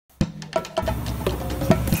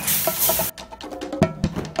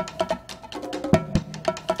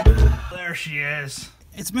she is.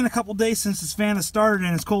 It's been a couple days since this fan has started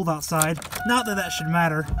and it's cold outside. Not that that should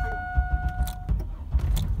matter.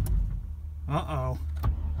 Uh-oh.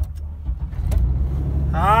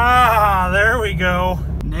 Ah, there we go.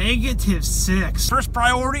 -6. First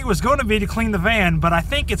priority was going to be to clean the van, but I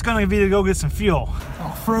think it's going to be to go get some fuel.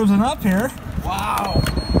 All frozen up here. Wow.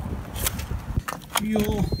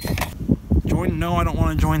 Fuel. Join? No, I don't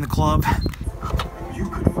want to join the club.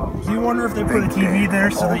 Do you wonder if they put a TV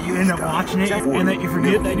there so that you end up watching it and that you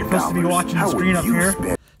forget that you're supposed to be watching the screen up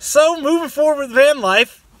here? So, moving forward with van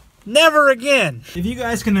life, never again. If you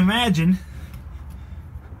guys can imagine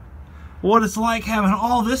what it's like having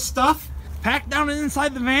all this stuff packed down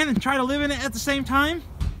inside the van and try to live in it at the same time.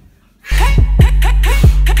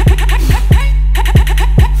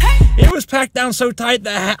 It was packed down so tight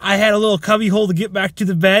that I had a little cubby hole to get back to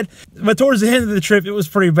the bed. But towards the end of the trip, it was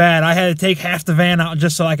pretty bad. I had to take half the van out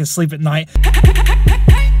just so I could sleep at night.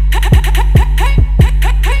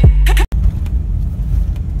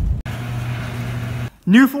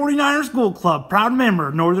 New 49ers Gold Club, proud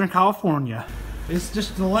member, Northern California. It's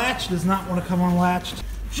just the latch does not want to come unlatched.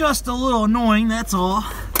 Just a little annoying, that's all.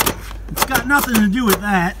 It's got nothing to do with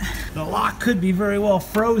that. The lock could be very well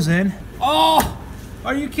frozen. Oh,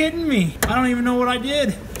 are you kidding me? I don't even know what I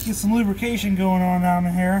did. Get some lubrication going on down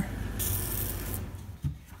in here.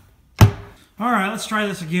 All right, let's try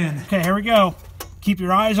this again. Okay, here we go. Keep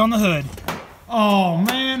your eyes on the hood. Oh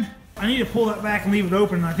man, I need to pull that back and leave it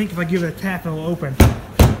open. I think if I give it a tap, it'll open.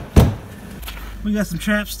 We got some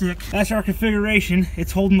chapstick. That's our configuration.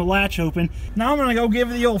 It's holding the latch open. Now I'm gonna go give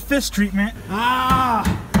it the old fist treatment.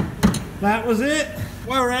 Ah, that was it.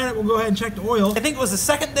 While we're at it, we'll go ahead and check the oil. I think it was the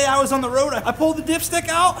second day I was on the road. I pulled the dipstick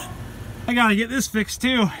out. I gotta get this fixed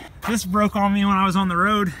too. This broke on me when I was on the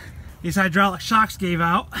road. These hydraulic shocks gave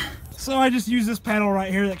out. So I just used this paddle right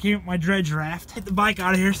here that came with my dredge raft. Get the bike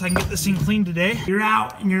out of here so I can get this thing clean today. You're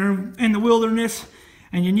out and you're in the wilderness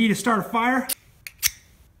and you need to start a fire.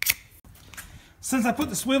 Since I put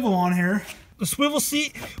the swivel on here, the swivel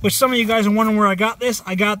seat, which some of you guys are wondering where I got this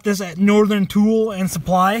at Northern Tool and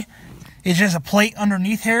Supply. It's just a plate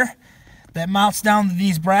underneath here that mounts down to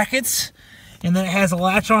these brackets, and then it has a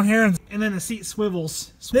latch on here, and then the seat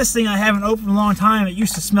swivels. So this thing I haven't opened in a long time. It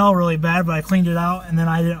used to smell really bad, but I cleaned it out, and then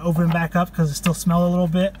I didn't open it back up because it still smelled a little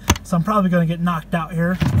bit. So I'm probably going to get knocked out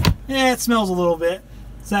here. Yeah, it smells a little bit.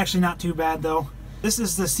 It's actually not too bad though. This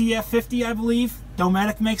is the CF50, I believe.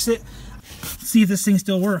 Domatic makes it. Let's see if this thing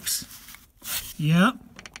still works. Yep.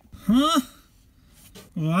 Huh?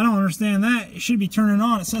 Well, I don't understand that. It should be turning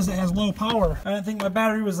on. It says it has low power. I didn't think my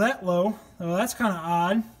battery was that low. Oh, that's kind of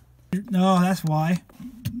odd. No, that's why.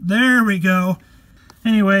 There we go.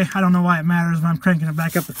 Anyway, I don't know why it matters, but I'm cranking it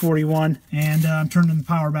back up to 41 and I'm turning the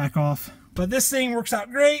power back off. But this thing works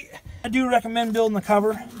out great. I do recommend building a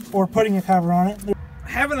cover or putting a cover on it.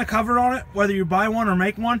 Having a cover on it, whether you buy one or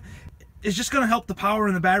make one, is just going to help the power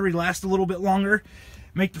in the battery last a little bit longer,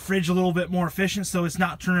 make the fridge a little bit more efficient so it's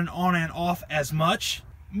not turning on and off as much.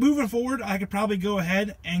 Moving forward, I could probably go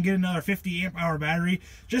ahead and get another 50 amp hour battery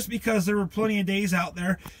just because there were plenty of days out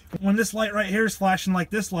there when this light right here is flashing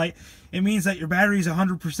like this light. It means that your battery is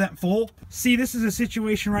 100% full. See, this is a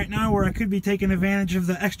situation right now where I could be taking advantage of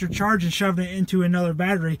the extra charge and shoving it into another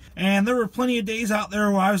battery. And there were plenty of days out there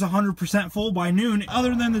where I was 100% full by noon,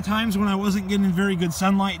 other than the times when I wasn't getting very good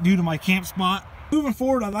sunlight due to my camp spot. Moving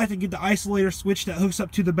forward, I'd like to get the isolator switch that hooks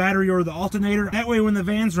up to the battery or the alternator. That way when the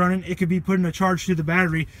van's running, it could be putting a charge to the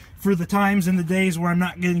battery for the times and the days where I'm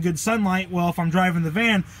not getting good sunlight. Well, if I'm driving the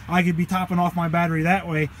van, I could be topping off my battery that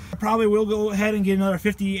way. I probably will go ahead and get another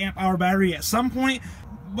 50 amp hour battery at some point,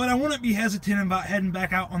 but I wouldn't be hesitant about heading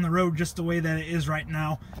back out on the road just the way that it is right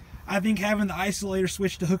now. I think having the isolator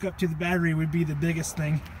switch to hook up to the battery would be the biggest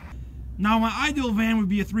thing. Now, my ideal van would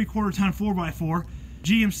be a 3/4 ton 4x4.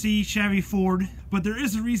 GMC, Chevy, Ford, but there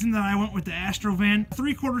is a reason that I went with the Astro van.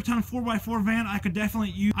 3/4 ton 4x4 van, I could definitely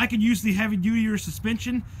use. I could use the heavy duty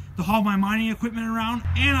suspension to haul my mining equipment around,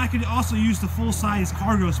 and I could also use the full size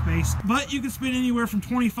cargo space. But you could spend anywhere from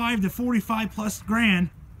 25 to 45 plus grand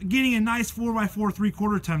getting a nice 4x4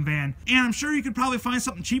 3/4 ton van. And I'm sure you could probably find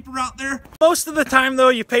something cheaper out there. Most of the time though,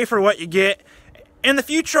 you pay for what you get. In the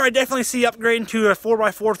future, I definitely see upgrading to a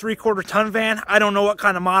 4x4 3/4 ton van. I don't know what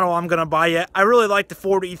kind of model I'm going to buy yet. I really like the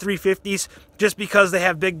Ford E350s just because they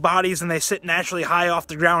have big bodies and they sit naturally high off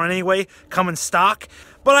the ground anyway, come in stock.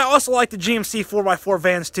 But I also like the GMC 4x4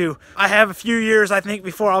 vans too. I have a few years, I think,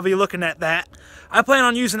 before I'll be looking at that. I plan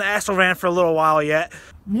on using the Astro van for a little while yet.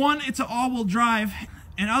 One, it's an all-wheel drive,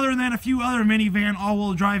 and other than a few other minivan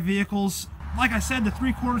all-wheel drive vehicles, like I said, the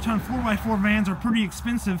 3/4 ton 4x4 vans are pretty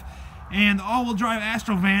expensive. And the all-wheel drive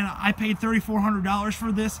Astro van, I paid $3,400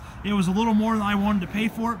 for this. It was a little more than I wanted to pay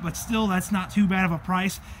for it, but still, that's not too bad of a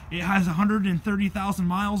price. It has 130,000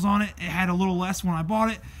 miles on it. It had a little less when I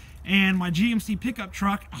bought it. And my GMC pickup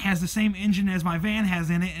truck has the same engine as my van has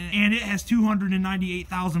in it, and it has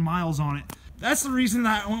 298,000 miles on it. That's the reason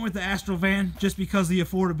that I went with the Astro van, just because of the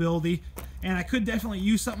affordability. And I could definitely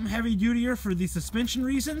use something heavy dutier for the suspension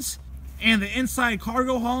reasons. And the inside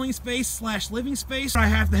cargo hauling space slash living space, I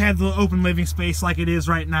have to have the open living space like it is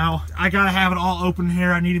right now. I gotta have it all open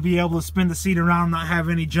here. I need to be able to spin the seat around, not have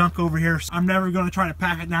any junk over here. I'm never gonna try to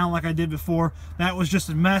pack it down like I did before. That was just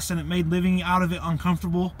a mess and it made living out of it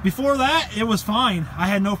uncomfortable. Before that, it was fine. I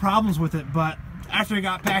had no problems with it, but after it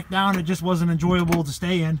got packed down, it just wasn't enjoyable to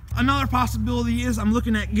stay in. Another possibility is I'm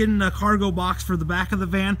looking at getting a cargo box for the back of the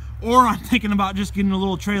van, or I'm thinking about just getting a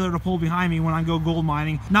little trailer to pull behind me when I go gold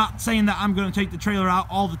mining. Not saying that I'm going to take the trailer out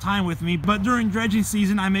all the time with me, but during dredging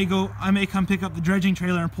season, I may come pick up the dredging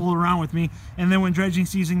trailer and pull it around with me, and then when dredging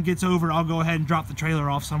season gets over, I'll go ahead and drop the trailer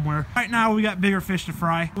off somewhere. Right now, we got bigger fish to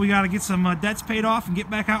fry. We got to get some debts paid off and get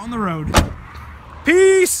back out on the road.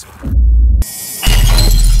 Peace!